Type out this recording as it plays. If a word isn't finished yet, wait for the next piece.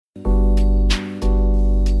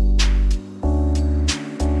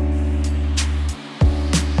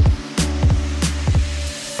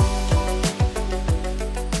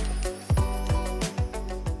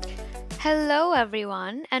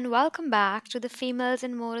everyone, and welcome back to the Females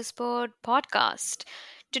in Motorsport podcast.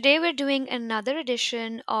 Today, we're doing another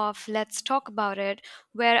edition of Let's Talk About It,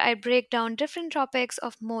 where I break down different topics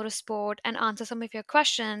of motorsport and answer some of your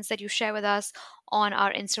questions that you share with us on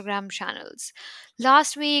our Instagram channels.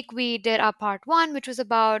 Last week, we did our part one, which was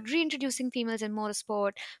about reintroducing females in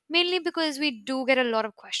motorsport, mainly because we do get a lot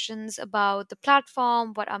of questions about the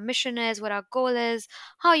platform, what our mission is, what our goal is,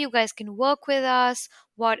 how you guys can work with us,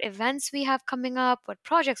 what events we have coming up, what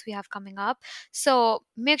projects we have coming up. So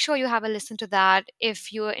make sure you have a listen to that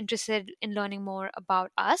if you're interested in learning more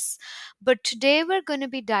about us. But today we're going to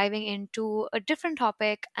be diving into a different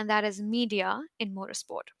topic, and that is media in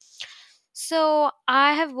motorsport. So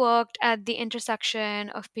I have worked at the intersection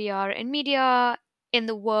of PR and media in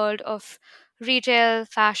the world of retail,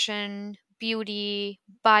 fashion, beauty,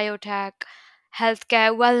 biotech,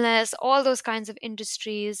 healthcare, wellness, all those kinds of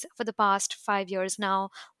industries for the past 5 years now,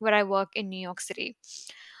 where I work in New York City.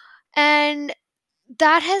 And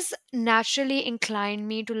that has naturally inclined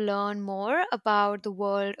me to learn more about the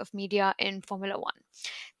world of media in Formula One.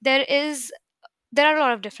 There is there are a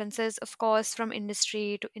lot of differences, of course, from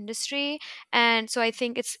industry to industry, and so I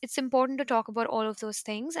think it's important to talk about all of those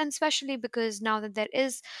things, and especially because now that there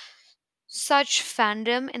is such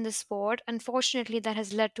fandom in the sport, unfortunately that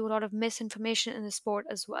has led to a lot of misinformation in the sport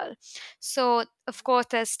as well. So of course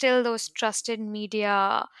there's still those trusted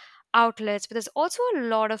media outlets, but there's also a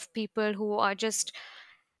lot of people who are just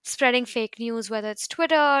spreading fake news, whether it's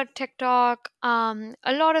Twitter, TikTok, a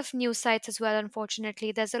lot of news sites as well.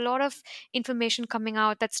 Unfortunately, there's a lot of information coming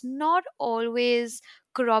out that's not always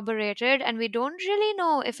corroborated, and we don't really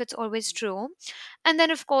know if it's always true. And then,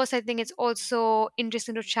 of course, I think it's also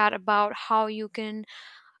interesting to chat about how you can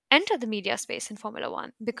enter the media space in Formula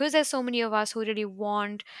One, because there's so many of us who really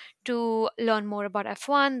want to learn more about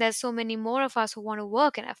F1. There's so many more of us who want to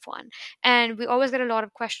work in F1, and we always get a lot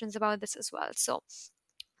of questions about this as well. So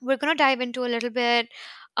we're going to dive into a little bit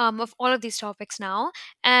of all of these topics now.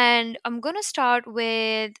 And I'm going to start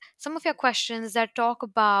with some of your questions that talk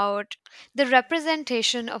about the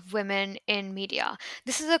representation of women in media.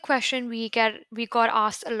 This is a question we got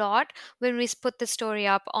asked a lot when we put the story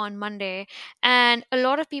up on Monday. And a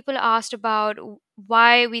lot of people asked about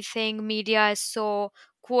why we think media is so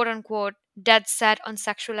quote unquote dead set on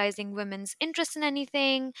sexualizing women's interest in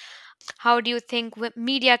anything. How do you think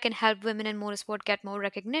media can help women in motorsport get more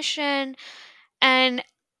recognition? And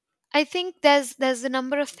I think there's a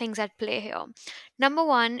number of things at play here. Number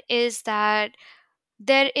one is that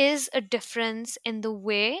there is a difference in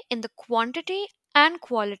the quantity and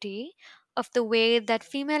quality of the way that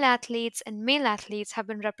female athletes and male athletes have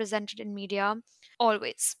been represented in media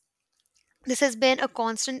always. This has been a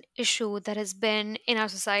constant issue that has been in our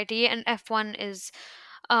society, and F1 is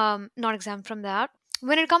not exempt from that.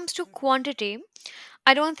 When it comes to quantity,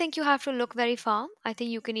 I don't think you have to look very far. I think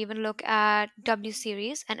you can even look at W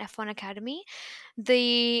Series and F1 Academy.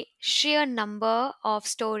 The sheer number of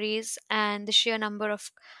stories and the sheer amount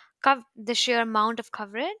of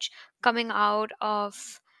coverage coming out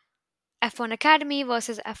of F1 Academy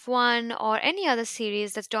versus F1 or any other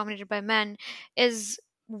series that's dominated by men is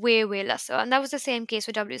way lesser, and that was the same case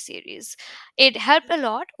with W Series. It helped a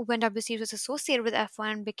lot when W Series was associated with F1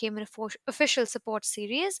 and became an official support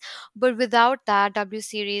series, but without that, W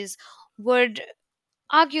Series would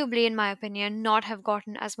arguably, in my opinion, not have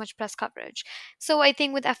gotten as much press coverage. So I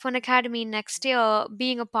think with F1 Academy next year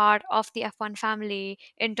being a part of the F1 family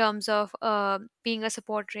in terms of being a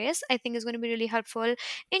support race, I think is going to be really helpful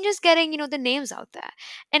in just getting, the names out there.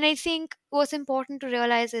 And I think what's important to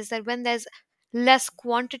realize is that when there's less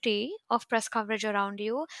quantity of press coverage around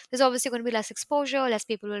you, there's obviously going to be less exposure, less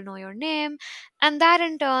people will know your name, and that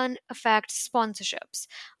in turn affects sponsorships.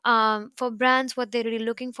 For brands, what they're really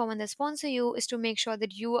looking for when they sponsor you is to make sure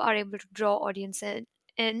that you are able to draw audience in.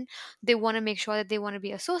 They want to make sure that they want to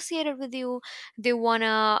be associated with you. They want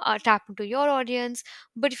to tap into your audience.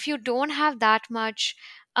 But if you don't have that much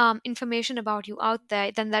information about you out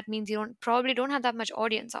there, then that means you probably don't have that much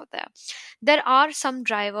audience out there. There are some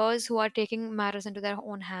drivers who are taking matters into their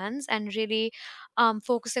own hands and really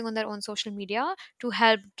focusing on their own social media to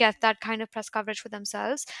help get that kind of press coverage for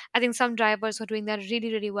themselves. I think some drivers who are doing that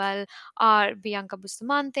really well are Bianca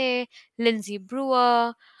Bustamante, Lindsay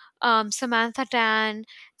Brewer, Samantha Tan.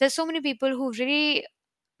 There's so many people who really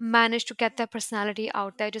managed to get their personality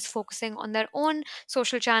out there, just focusing on their own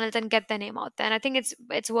social channels and get their name out there. And I think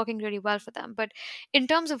it's working really well for them. But in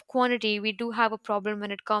terms of quantity, we do have a problem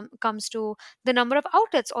when it comes to the number of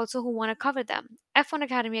outlets also who want to cover them. F1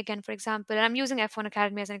 Academy, again, for example, and I'm using F1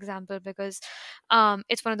 Academy as an example because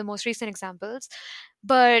it's one of the most recent examples.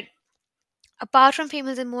 But apart from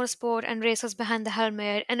females in motorsport and racers behind the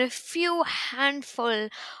helmet, and a few handful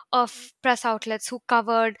of press outlets who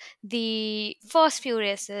covered the first few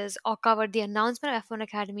races or covered the announcement of F1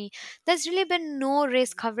 Academy, there's really been no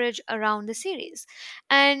race coverage around the series.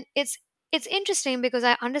 And it's interesting because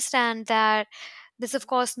I understand that there's of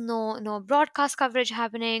course no broadcast coverage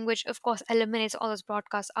happening, which of course eliminates all those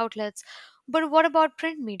broadcast outlets. But what about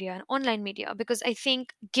print media and online media? Because I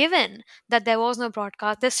think, given that there was no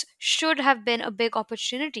broadcast, this should have been a big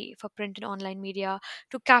opportunity for print and online media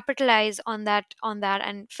to capitalize on that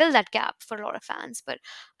and fill that gap for a lot of fans. But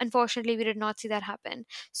unfortunately, we did not see that happen.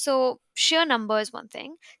 So sheer number is one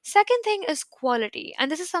thing. Second thing is quality,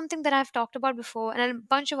 and this is something that I've talked about before, and a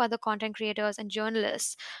bunch of other content creators and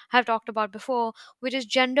journalists have talked about before, which is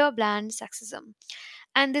gender bland sexism.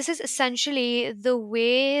 And this is essentially the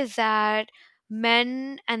way that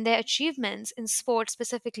men and their achievements in sports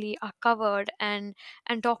specifically are covered and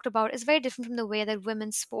talked about is very different from the way that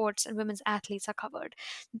women's sports and women's athletes are covered.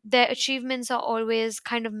 Their achievements are always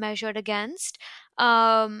kind of measured against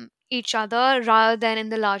each other rather than in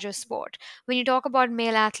the larger sport. When you talk about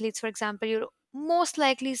male athletes, for example, you'll most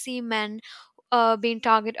likely see men being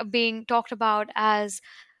talked about as,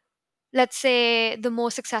 let's say, the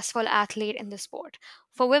most successful athlete in the sport.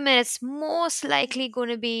 For women, it's most likely going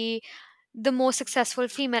to be the most successful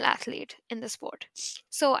female athlete in the sport.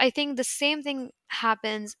 So I think the same thing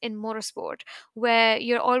happens in motorsport, where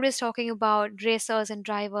you're always talking about racers and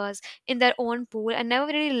drivers in their own pool and never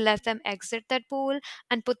really let them exit that pool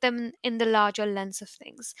and put them in the larger lens of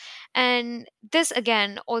things. And this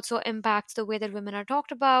again also impacts the way that women are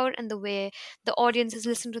talked about and the way the audiences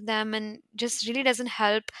listen to them, and just really doesn't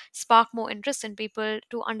help spark more interest in people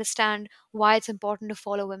to understand why it's important to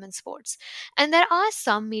follow women's sports. And there are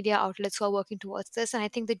some media outlets who are working towards this, and I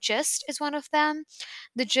think The Gist is one of them.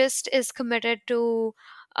 The Gist is committed to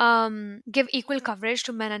give equal coverage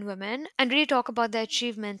to men and women and really talk about their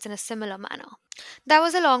achievements in a similar manner. That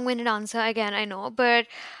was a long winded answer, again, I know, but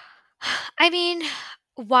I mean,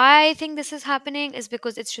 why I think this is happening is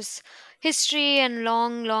because it's just history and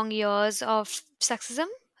long, long years of sexism.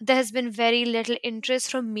 There has been very little interest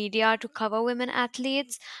from media to cover women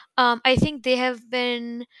athletes. I think they have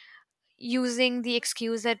been using the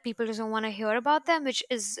excuse that people just don't want to hear about them, which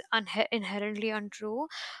is inherently untrue.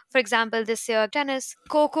 For example, this year, tennis,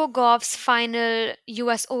 Coco Gauff's final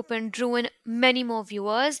US Open drew in many more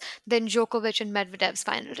viewers than Djokovic and Medvedev's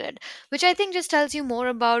final did, which I think just tells you more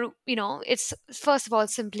about, it's first of all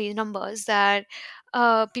simply numbers that.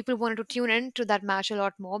 People wanted to tune in to that match a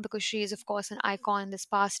lot more because she is, of course, an icon this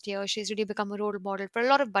past year. She's really become a role model for a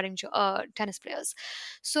lot of budding tennis players.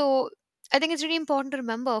 So I think it's really important to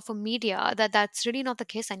remember for media that that's really not the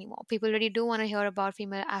case anymore. People really do want to hear about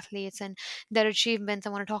female athletes and their achievements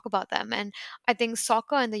and want to talk about them. And I think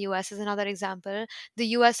soccer in the US is another example. The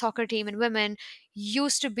US soccer team and women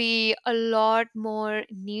used to be a lot more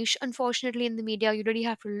niche, unfortunately, in the media. You really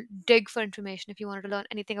have to dig for information if you wanted to learn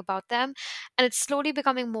anything about them. And it's slowly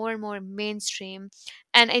becoming more and more mainstream.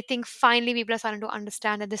 And I think finally people are starting to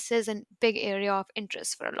understand that this is a big area of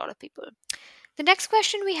interest for a lot of people. The next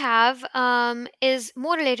question we have is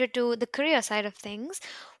more related to the career side of things.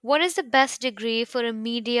 What is the best degree for a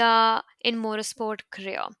media in motorsport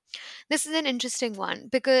career? This is an interesting one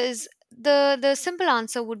because the simple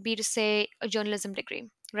answer would be to say a journalism degree,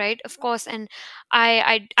 right? Of course, and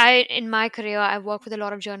I in my career I work with a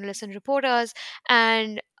lot of journalists and reporters,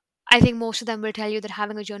 and I think most of them will tell you that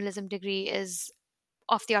having a journalism degree is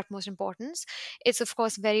of the utmost importance. It's of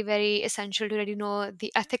course very, very essential to really know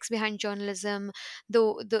the ethics behind journalism,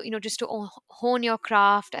 the just to hone your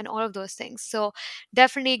craft and all of those things. So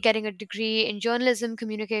definitely getting a degree in journalism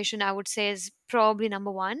communication, I would say, is probably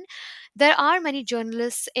number one. There are many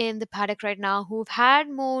journalists in the paddock right now who've had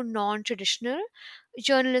more non-traditional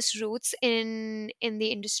journalist roots in the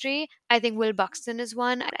industry. I think Will Buxton is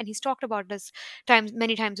one, and he's talked about this times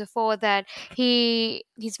many times before, that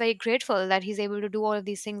he's very grateful that he's able to do all of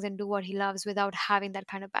these things and do what he loves without having that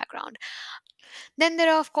kind of background. Then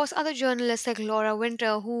there are, of course, other journalists like Laura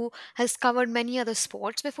Winter, who has covered many other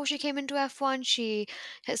sports before she came into F1. She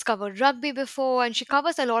has covered rugby before, and she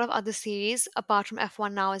covers a lot of other series apart from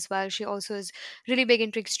F1 now as well. She also is really big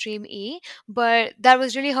into Extreme E, but that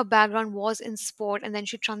was really her background was in sport, and then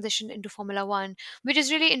she transitioned into Formula One, which is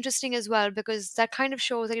really interesting as well because that kind of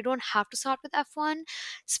shows that you don't have to start with F1,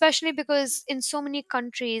 especially because in so many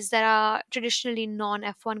countries that are traditionally non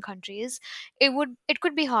F1 countries, it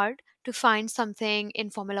could be hard to find something in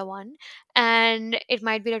Formula One, and it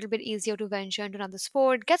might be a little bit easier to venture into another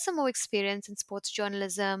sport, get some more experience in sports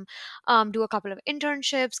journalism, do a couple of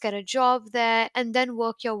internships, get a job there, and then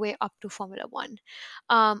work your way up to Formula One.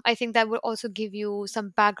 I think that would also give you some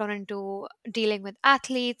background into dealing with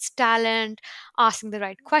athletes, talent, asking the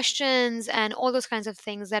right questions, and all those kinds of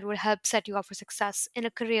things that would help set you up for success in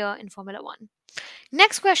a career in Formula One.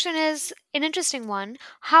 Next question is an interesting one.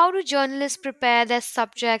 How do journalists prepare their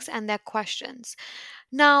subjects and their questions?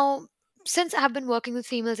 Now, since I've been working with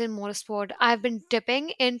females in motorsport, I've been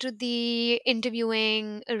dipping into the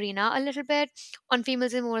interviewing arena a little bit. On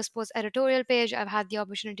Females in Motorsport's editorial page, I've had the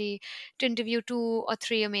opportunity to interview two or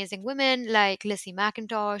three amazing women like Lissy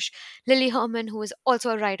McIntosh, Lily Herman, who is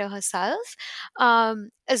also a writer herself,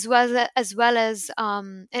 as well as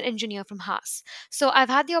an engineer from Haas. So I've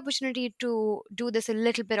had the opportunity to do this a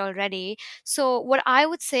little bit already. So what I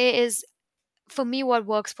would say is, for me, what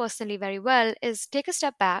works personally very well is take a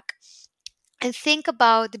step back and think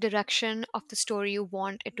about the direction of the story you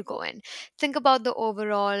want it to go in. Think about the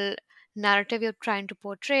overall narrative you're trying to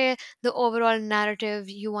portray, the overall narrative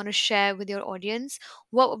you want to share with your audience.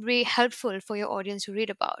 What would be helpful for your audience to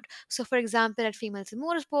read about? So, for example, at Females in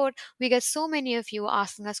Motorsport, we get so many of you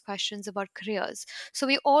asking us questions about careers. So,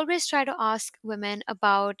 we always try to ask women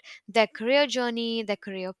about their career journey, their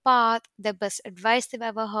career path, their best advice they've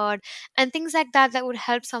ever heard, and things like that that would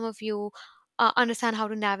help some of you understand how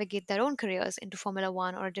to navigate their own careers into Formula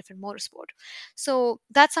One or a different motorsport. So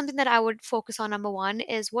that's something that I would focus on. Number one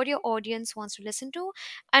is what your audience wants to listen to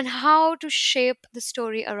and how to shape the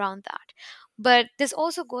story around that. But this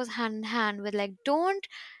also goes hand in hand with, like, don't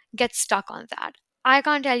get stuck on that. I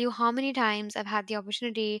can't tell you how many times I've had the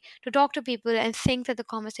opportunity to talk to people and think that the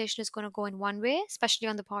conversation is going to go in one way, especially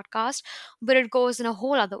on the podcast, but it goes in a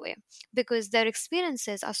whole other way because their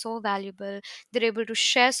experiences are so valuable. They're able to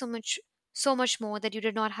share so much more that you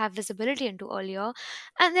did not have visibility into earlier,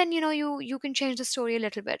 and then you can change the story a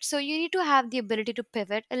little bit. So you need to have the ability to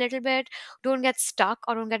pivot a little bit. Don't get stuck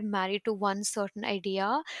or don't get married to one certain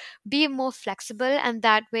idea. Be more flexible, and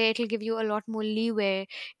that way it'll give you a lot more leeway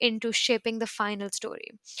into shaping the final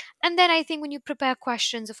story. And then I think when you prepare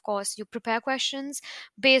questions, of course you prepare questions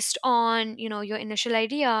based on your initial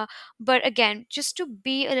idea, but again, just to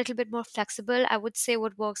be a little bit more flexible, I would say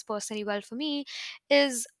what works personally well for me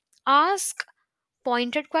is ask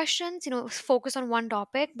pointed questions, focus on one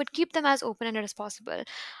topic, but keep them as open ended as possible.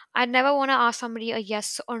 I never want to ask somebody a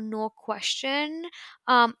yes or no question.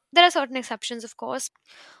 There are certain exceptions, of course,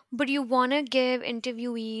 but you want to give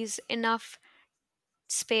interviewees enough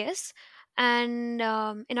space and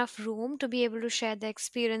enough room to be able to share their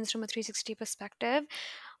experience from a 360 perspective.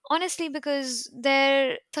 Honestly, because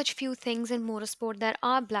there are such few things in motorsport that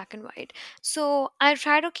are black and white. So I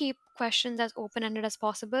try to keep questions as open ended as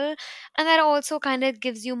possible. And that also kind of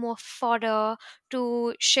gives you more fodder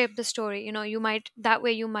to shape the story. You might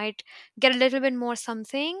get a little bit more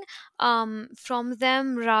something from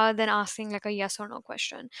them rather than asking like a yes or no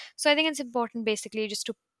question. So I think it's important basically just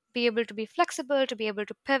to be able to be flexible, to be able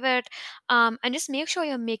to pivot, and just make sure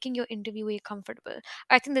you're making your interviewee comfortable.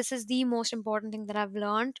 I think this is the most important thing that I've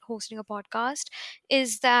learned hosting a podcast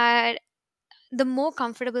is that the more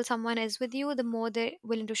comfortable someone is with you, the more they're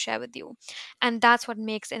willing to share with you. And that's what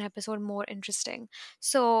makes an episode more interesting.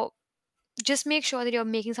 So just make sure that you're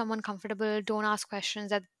making someone comfortable. Don't ask questions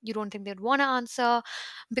that you don't think they'd want to answer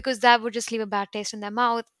because that would just leave a bad taste in their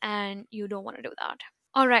mouth and you don't want to do that.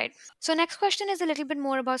 All right. So, next question is a little bit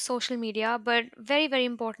more about social media, but very, very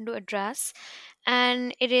important to address.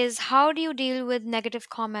 And it is, how do you deal with negative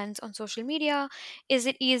comments on social media? Is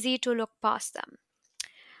it easy to look past them?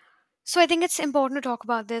 So I think it's important to talk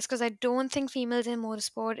about this because I don't think females in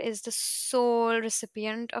motorsport is the sole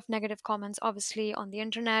recipient of negative comments, obviously, on the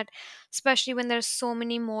internet, especially when there's so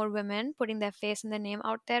many more women putting their face and their name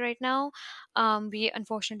out there right now. We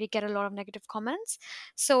unfortunately get a lot of negative comments.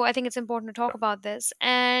 So I think it's important to talk about this.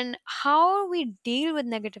 And how we deal with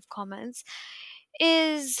negative comments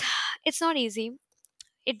is it's not easy.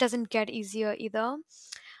 It doesn't get easier either.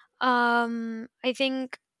 I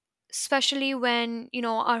think especially when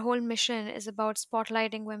our whole mission is about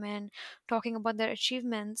spotlighting women, talking about their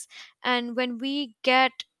achievements, and when we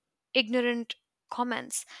get ignorant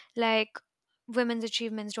comments like women's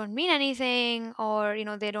achievements don't mean anything, or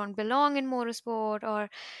they don't belong in motorsport, or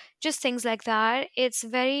just things like that, it's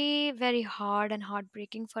very, very hard and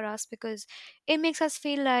heartbreaking for us because it makes us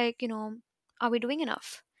feel like, are we doing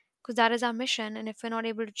enough? Because that is our mission, and if we're not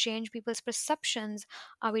able to change people's perceptions,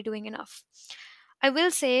 are we doing enough? I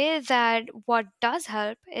will say that what does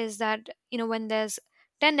help is that when there's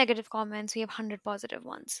 10 negative comments, we have 100 positive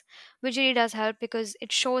ones, which really does help because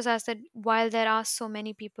it shows us that while there are so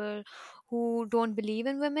many people who don't believe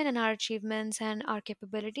in women and our achievements and our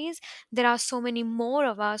capabilities, there are so many more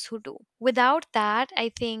of us who do. Without that,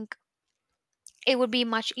 I think it would be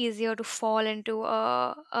much easier to fall into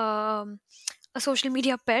a social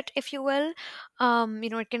media pit, if you will.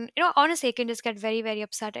 It can, honestly, it can just get very, very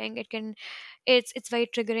upsetting. It can, it's very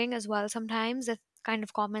triggering as well sometimes, the kind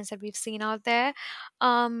of comments that we've seen out there.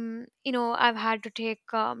 I've had to take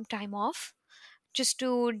time off just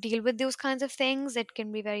to deal with those kinds of things. It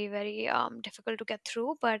can be very, very difficult to get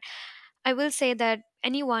through. But I will say that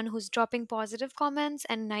anyone who's dropping positive comments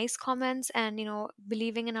and nice comments and,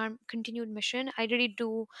 believing in our continued mission, I really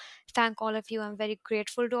do thank all of you. I'm very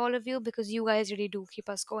grateful to all of you because you guys really do keep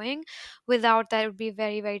us going. Without that, it would be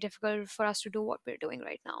very, very difficult for us to do what we're doing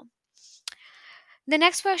right now. The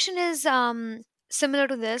next question is similar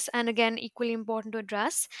to this and again equally important to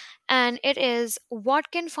address. And it is,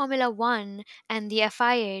 what can Formula One and the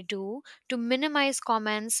FIA do to minimize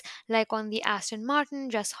comments like on the Aston Martin,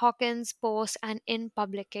 Jess Hawkins post and in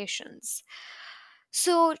publications?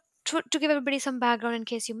 So, to give everybody some background in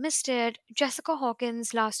case you missed it, Jessica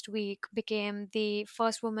Hawkins last week became the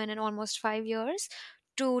first woman in almost 5 years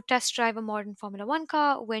to test drive a modern Formula One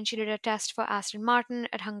car when she did a test for Aston Martin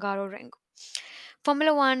at Hungaroring.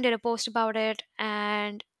 Formula One did a post about it,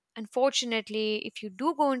 and unfortunately, if you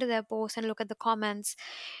do go into their post and look at the comments,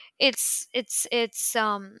 it's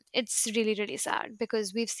really, really sad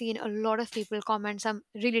because we've seen a lot of people comment some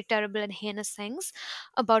really terrible and heinous things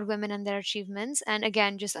about women and their achievements, and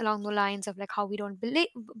again, just along the lines of like how we don't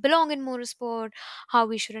belong in motorsport, how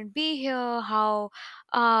we shouldn't be here, how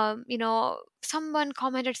someone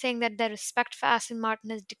commented saying that their respect for Aston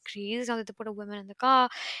Martin has decreased now that they put a woman in the car.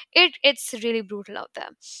 It's really brutal out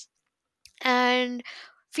there. And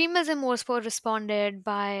Females in Motorsport responded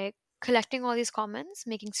by collecting all these comments,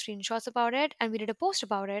 making screenshots about it, and we did a post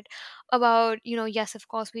about it. About, yes, of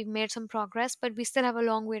course, we've made some progress, but we still have a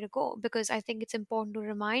long way to go because I think it's important to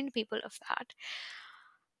remind people of that.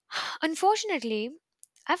 Unfortunately,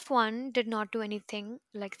 F1 did not do anything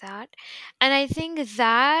like that. And I think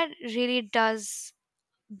that really does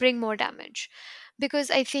bring more damage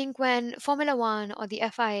because I think when Formula One or the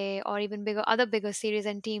FIA or even bigger series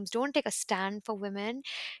and teams don't take a stand for women,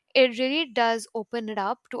 it really does open it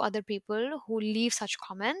up to other people who leave such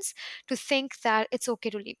comments to think that it's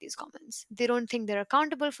okay to leave these comments. They don't think they're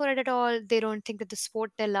accountable for it at all. They don't think that the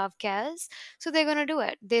sport they love cares, so they're going to do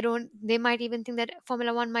it. They might even think that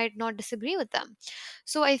Formula One might not disagree with them.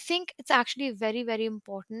 So I think it's actually very, very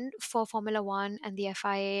important for Formula One and the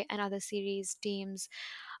FIA and other series teams,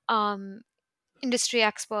 um, industry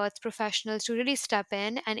experts, professionals, to really step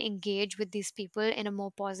in and engage with these people in a more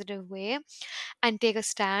positive way and take a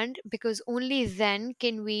stand, because only then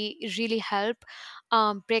can we really help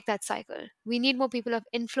break that cycle. We need more people of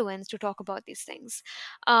influence to talk about these things.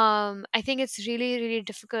 I think it's really, really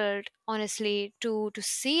difficult, honestly, to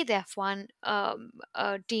see the F1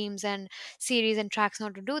 teams and series and tracks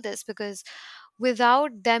not to do this, because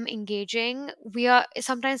without them engaging, we are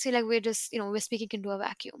sometimes feel like we're just, we're speaking into a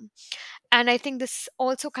vacuum. And I think this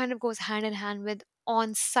also kind of goes hand in hand with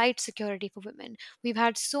on site security for women. We've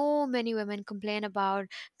had so many women complain about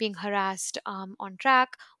being harassed on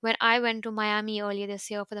track. When I went to Miami earlier this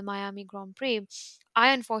year for the Miami Grand Prix,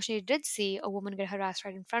 I unfortunately did see a woman get harassed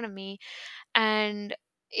right in front of me. And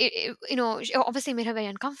she obviously made her very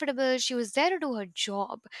uncomfortable. She was there to do her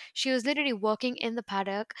job. She was literally working in the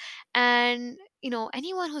paddock. And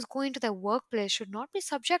anyone who's going to their workplace should not be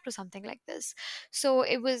subject to something like this. So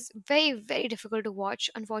it was very, very difficult to watch.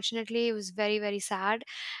 Unfortunately, it was very, very sad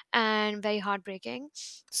and very heartbreaking.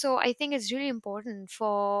 So I think it's really important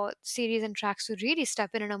for series and tracks to really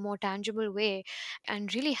step in a more tangible way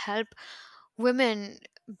and really help women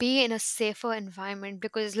be in a safer environment,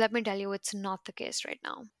 because let me tell you, it's not the case right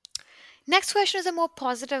now. Next question is a more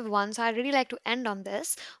positive one, so I really like to end on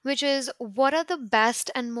this, which is, what are the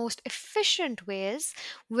best and most efficient ways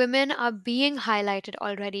women are being highlighted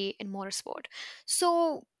already in motorsport?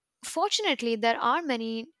 So, fortunately, there are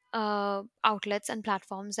many outlets and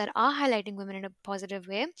platforms that are highlighting women in a positive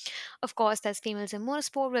way. Of course, there's Females in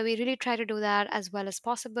Motorsport, where we really try to do that as well as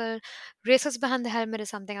possible. Racers Behind the Helmet is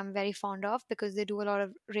something I'm very fond of because they do a lot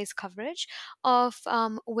of race coverage of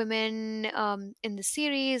women in the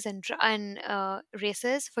series and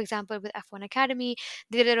races. For example, with F1 Academy,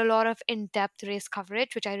 they did a lot of in-depth race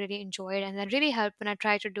coverage, which I really enjoyed, and that really helped when I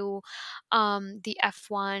tried to do the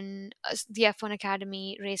F1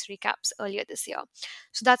 Academy race recaps earlier this year.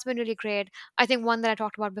 So that's been really great. I think one that I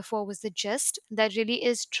talked about before was the gist that really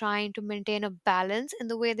is trying to maintain a balance in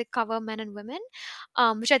the way they cover men and women,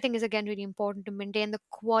 which I think is again really important to maintain the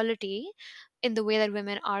quality in the way that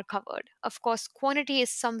women are covered. Of course, quantity is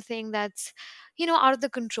something that's, out of the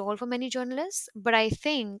control for many journalists, but I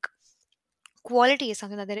think quality is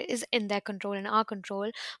something that is in their control, in our control,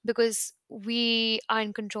 because we are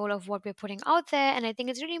in control of what we're putting out there. And I think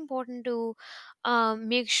it's really important to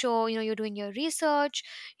make sure you're doing your research,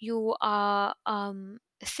 you are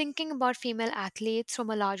thinking about female athletes from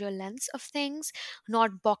a larger lens of things,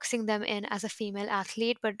 not boxing them in as a female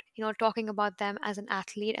athlete, but talking about them as an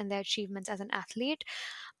athlete and their achievements as an athlete.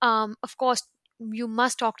 Of course, you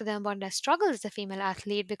must talk to them about their struggles as a female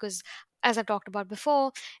athlete, because as I've talked about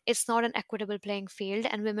before, it's not an equitable playing field,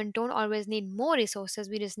 and women don't always need more resources.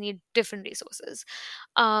 We just need different resources.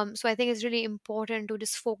 So I think it's really important to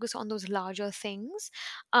just focus on those larger things,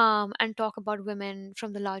 and talk about women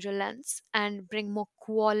from the larger lens and bring more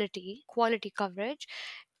quality coverage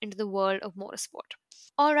into the world of motorsport.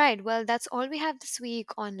 All right, well, that's all we have this week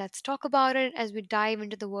on Let's Talk About It as we dive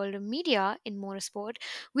into the world of media in motorsport.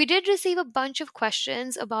 We did receive a bunch of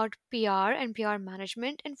questions about PR and PR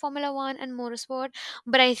management in Formula One and motorsport,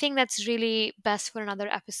 but I think that's really best for another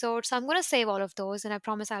episode. So I'm going to save all of those, and I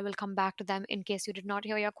promise I will come back to them in case you did not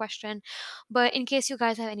hear your question. But in case you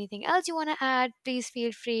guys have anything else you want to add, please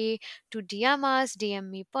feel free to DM us, DM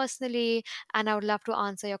me personally, and I would love to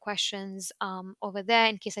answer your questions over there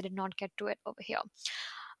in case I did not get to it over here.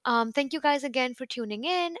 Thank you guys again for tuning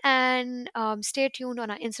in, and stay tuned on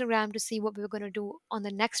our Instagram to see what we're going to do on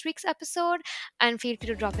the next week's episode, and feel free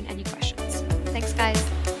to drop in any questions.